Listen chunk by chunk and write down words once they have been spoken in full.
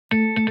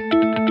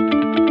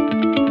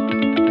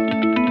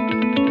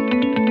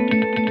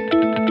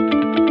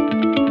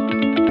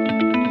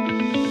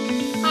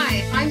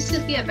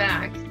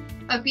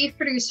a beef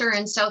producer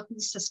in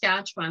Southeast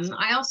Saskatchewan.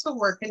 I also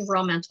work in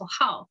rural mental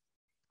health.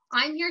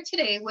 I'm here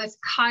today with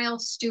Kyle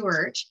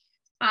Stewart.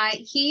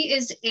 He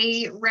is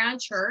a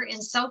rancher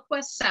in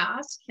Southwest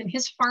Sask, and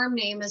his farm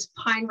name is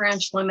Pine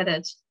Ranch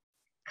Limited.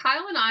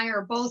 Kyle and I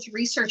are both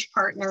research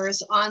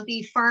partners on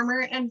the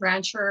Farmer and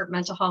Rancher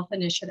Mental Health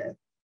Initiative.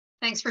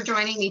 Thanks for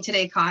joining me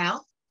today,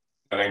 Kyle.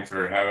 Thanks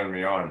for having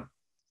me on.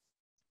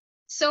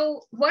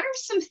 So what are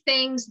some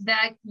things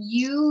that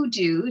you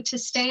do to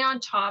stay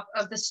on top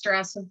of the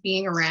stress of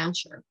being a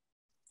rancher?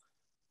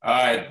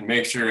 I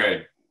make sure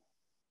I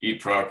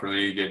eat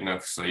properly, get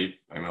enough sleep.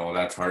 I know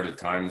that's hard at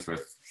times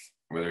with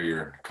whether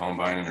you're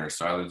combining or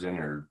silaging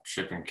or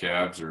shipping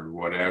calves or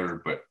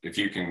whatever. But if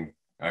you can,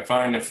 I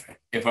find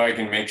if I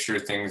can make sure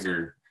things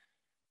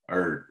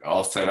are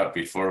all set up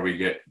before we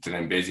get to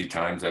them busy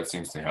times, that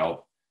seems to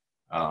help.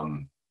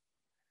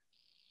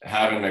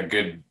 Having a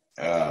good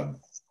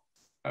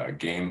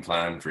game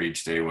plan for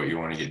each day, what you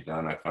want to get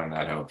done, I find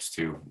that helps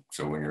too.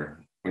 So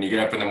when you get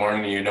up in the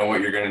morning and you know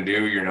what you're going to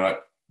do, you're not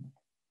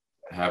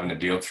having to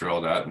deal through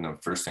all that in the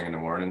first thing in the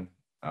morning.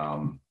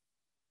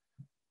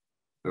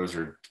 Those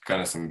are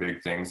kind of some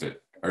big things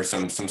that are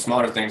some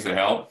smaller things that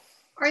help.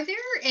 Are there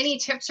any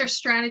tips or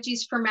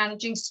strategies for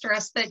managing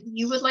stress that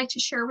you would like to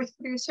share with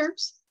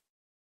producers?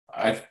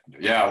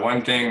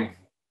 One thing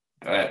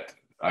that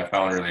I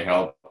found really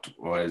helped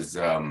was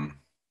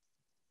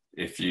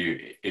if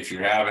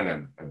you're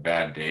having a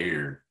bad day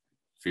or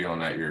feeling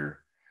that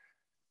you're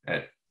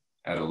at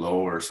a low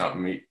or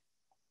something,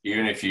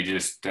 even if you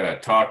just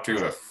talk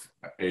to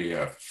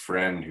a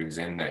friend who's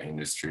in the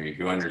industry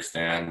who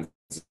understands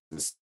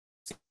the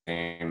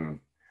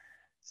same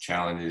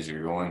challenges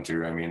you're going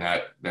through. I mean,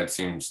 that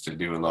seems to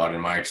do a lot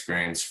in my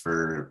experience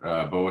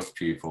for both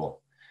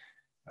people.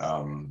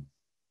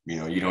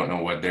 You don't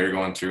know what they're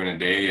going through in a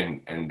day,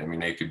 and I mean,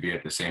 they could be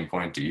at the same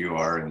point that you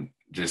are, and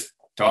just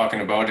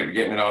talking about it,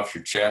 getting it off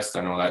your chest,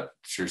 I know that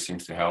sure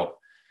seems to help.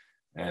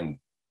 And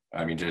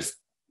I mean, just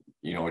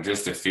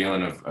the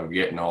feeling of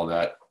getting all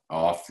that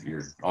off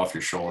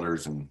your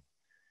shoulders, and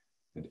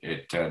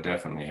it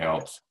definitely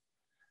helps.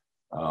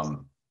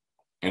 And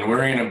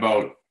worrying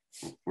about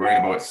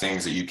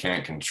things that you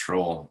can't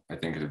control, I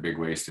think, is a big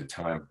waste of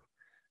time.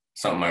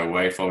 Something my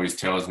wife always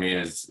tells me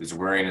is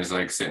worrying is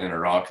like sitting in a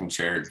rocking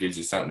chair. It gives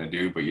you something to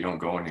do, but you don't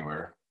go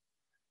anywhere.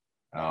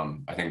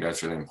 I think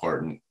that's really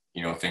important.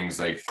 Things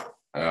like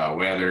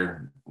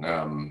weather,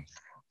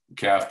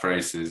 calf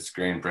prices,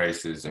 grain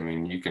prices. I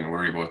mean, you can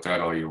worry about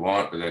that all you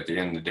want, but at the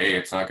end of the day,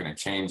 it's not going to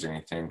change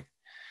anything.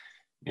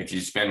 If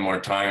you spend more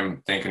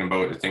time thinking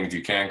about the things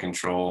you can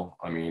control,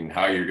 I mean,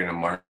 how you're going to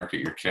market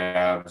your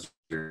calves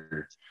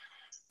or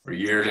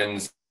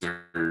yearlings,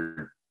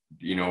 or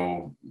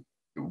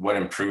what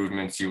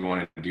improvements you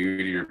want to do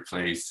to your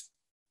place.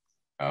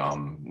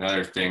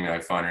 Another thing I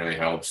find really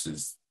helps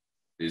is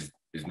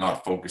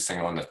not focusing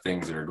on the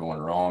things that are going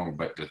wrong,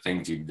 but the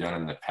things you've done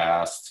in the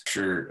past.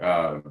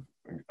 Sure,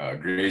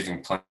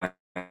 grazing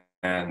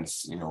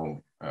plans,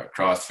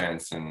 cross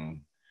fence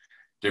and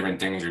different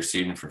things you're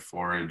seeding for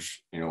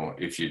forage.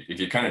 If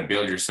you kind of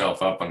build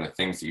yourself up on the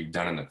things that you've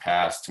done in the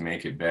past to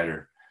make it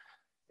better,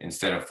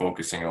 instead of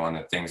focusing on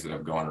the things that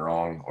have gone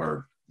wrong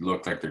or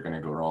look like they're going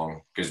to go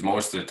wrong, because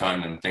most of the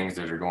time the things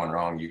that are going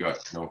wrong you got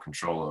no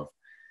control of.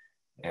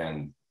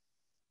 And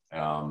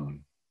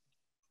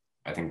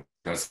I think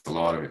that's a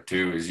lot of it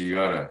too, is you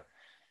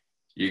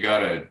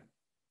gotta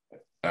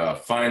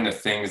find the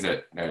things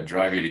that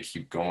drive you to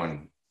keep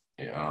going.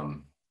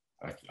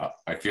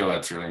 I feel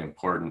that's really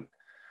important.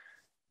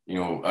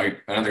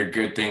 Another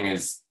good thing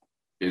is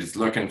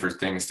looking for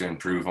things to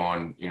improve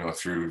on,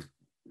 through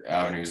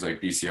avenues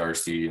like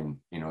BCRC and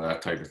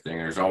that type of thing.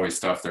 There's always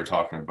stuff they're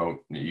talking about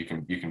that you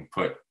can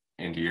put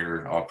into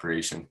your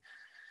operation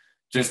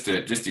just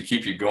to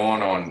keep you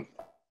going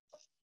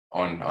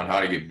on how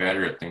to get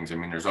better at things. I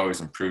mean, there's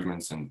always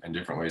improvements and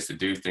different ways to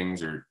do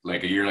things. Or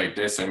like a year like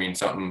this, I mean,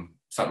 something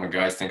the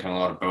guys thinking a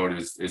lot about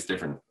is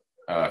different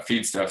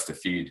feed stuffs to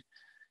feed.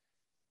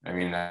 I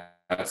mean,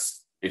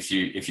 that's if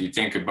you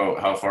think about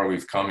how far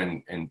we've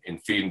come in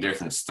feeding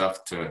different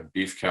stuff to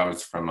beef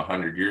cows from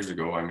 100 years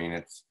ago, I mean,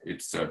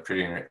 it's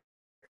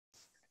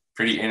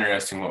pretty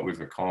interesting what we've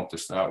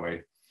accomplished that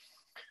way.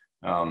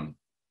 And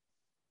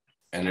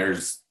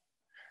there's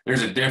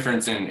a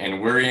difference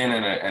in worrying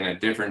and a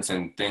difference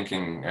in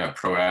thinking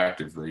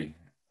proactively.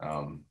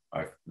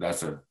 That's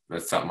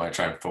something I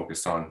try and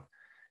focus on.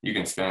 You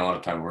can spend a lot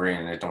of time worrying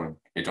and it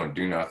don't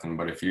do nothing.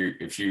 But if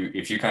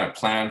you kind of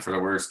plan for the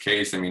worst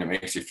case, I mean, it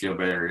makes you feel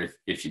better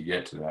if you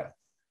get to that.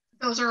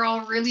 Those are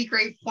all really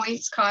great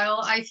points,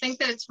 Kyle. I think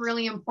that it's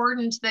really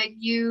important that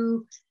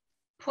you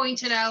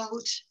pointed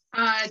out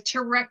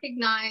to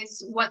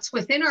recognize what's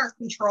within our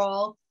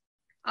control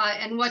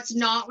and what's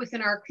not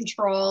within our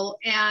control.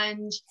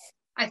 And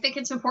I think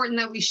it's important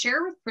that we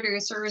share with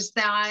producers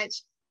that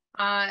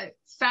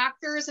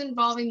factors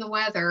involving the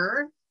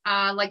weather,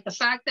 like the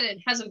fact that it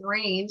hasn't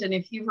rained, and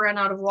if you've run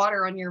out of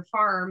water on your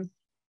farm,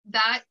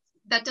 that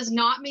does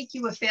not make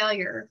you a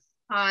failure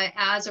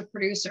as a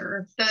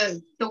producer.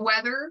 The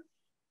weather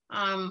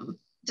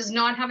does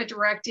not have a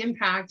direct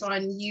impact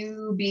on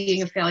you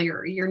being a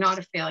failure. You're not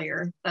a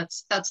failure.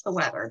 That's the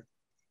weather.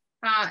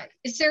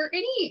 Is there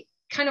any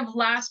kind of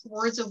last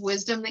words of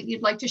wisdom that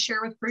you'd like to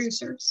share with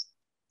producers?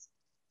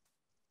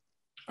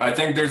 I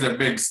think there's a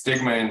big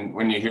stigma in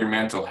when you hear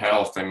mental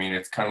health. I mean,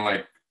 it's kind of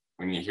like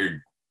when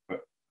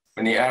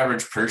the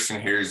average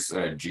person hears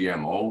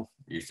GMO,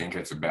 you think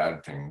it's a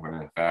bad thing, when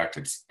in fact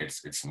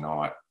it's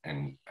not.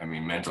 And I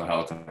mean, mental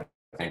health, I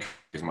think,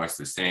 is much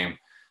the same,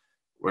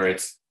 where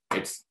it's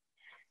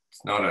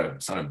not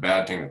a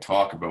bad thing to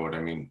talk about. I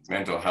mean,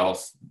 mental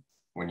health,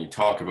 when you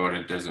talk about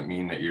it, doesn't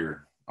mean that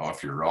you're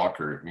off your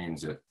rocker. It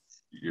means that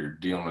you're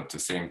dealing with the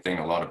same thing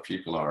a lot of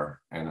people are.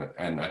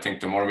 And I think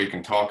the more we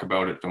can talk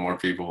about it, the more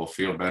people will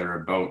feel better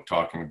about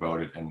talking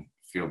about it and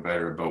feel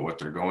better about what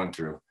they're going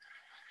through.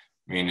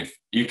 I mean, if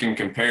you can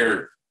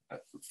compare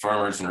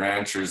farmers and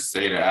ranchers,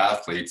 say, to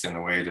athletes in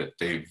the way that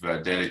they've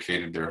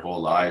dedicated their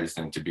whole lives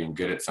into being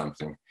good at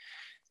something.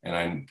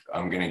 And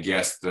I'm going to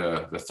guess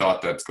the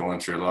thought that's going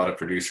through a lot of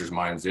producers'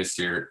 minds this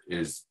year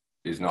is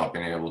not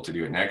being able to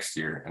do it next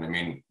year. And I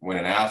mean, when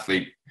an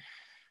athlete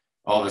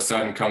all of a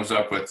sudden comes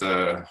up with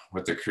a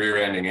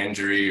career-ending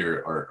injury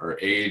or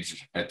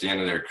age at the end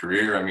of their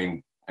career, I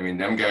mean,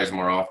 them guys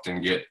more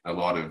often get a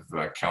lot of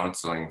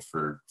counseling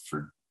for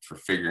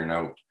figuring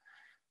out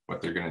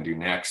what they're going to do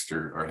next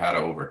or how to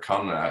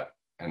overcome that.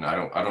 And I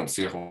don't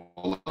see a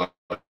whole lot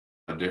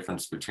of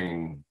difference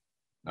between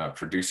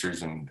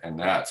producers and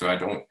that. So I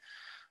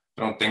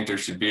don't think there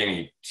should be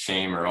any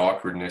shame or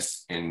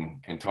awkwardness in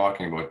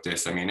talking about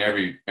this. I mean,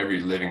 every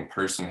living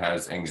person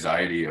has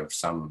anxiety of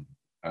some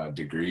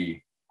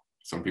degree,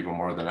 some people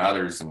more than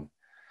others. And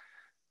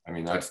I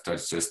mean,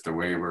 that's just the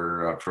way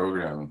we're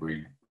programmed.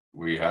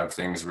 We have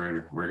things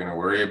we're going to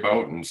worry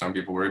about, and some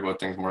people worry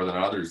about things more than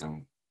others.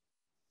 And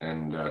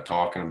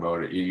talking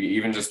about it,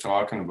 even just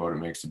talking about it,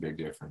 makes a big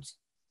difference.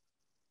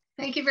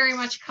 Thank you very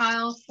much,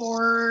 Kyle,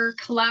 for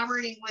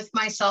collaborating with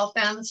myself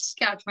and the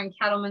Saskatchewan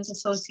Cattlemen's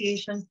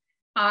Association.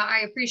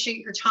 I appreciate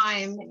your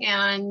time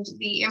and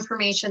the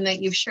information that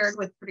you've shared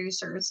with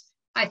producers.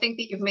 I think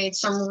that you've made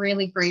some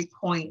really great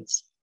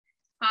points.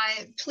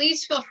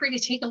 Please feel free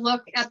to take a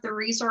look at the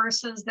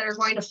resources that are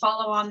going to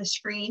follow on the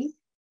screen.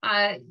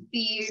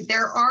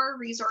 There are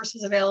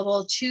resources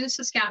available to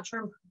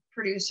Saskatchewan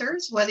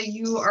producers, whether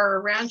you are a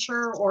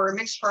rancher or a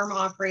mixed farm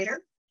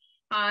operator.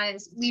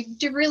 We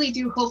really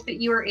do hope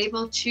that you are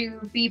able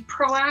to be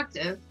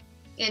proactive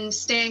in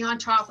staying on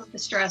top of the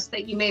stress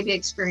that you may be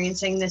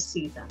experiencing this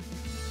season.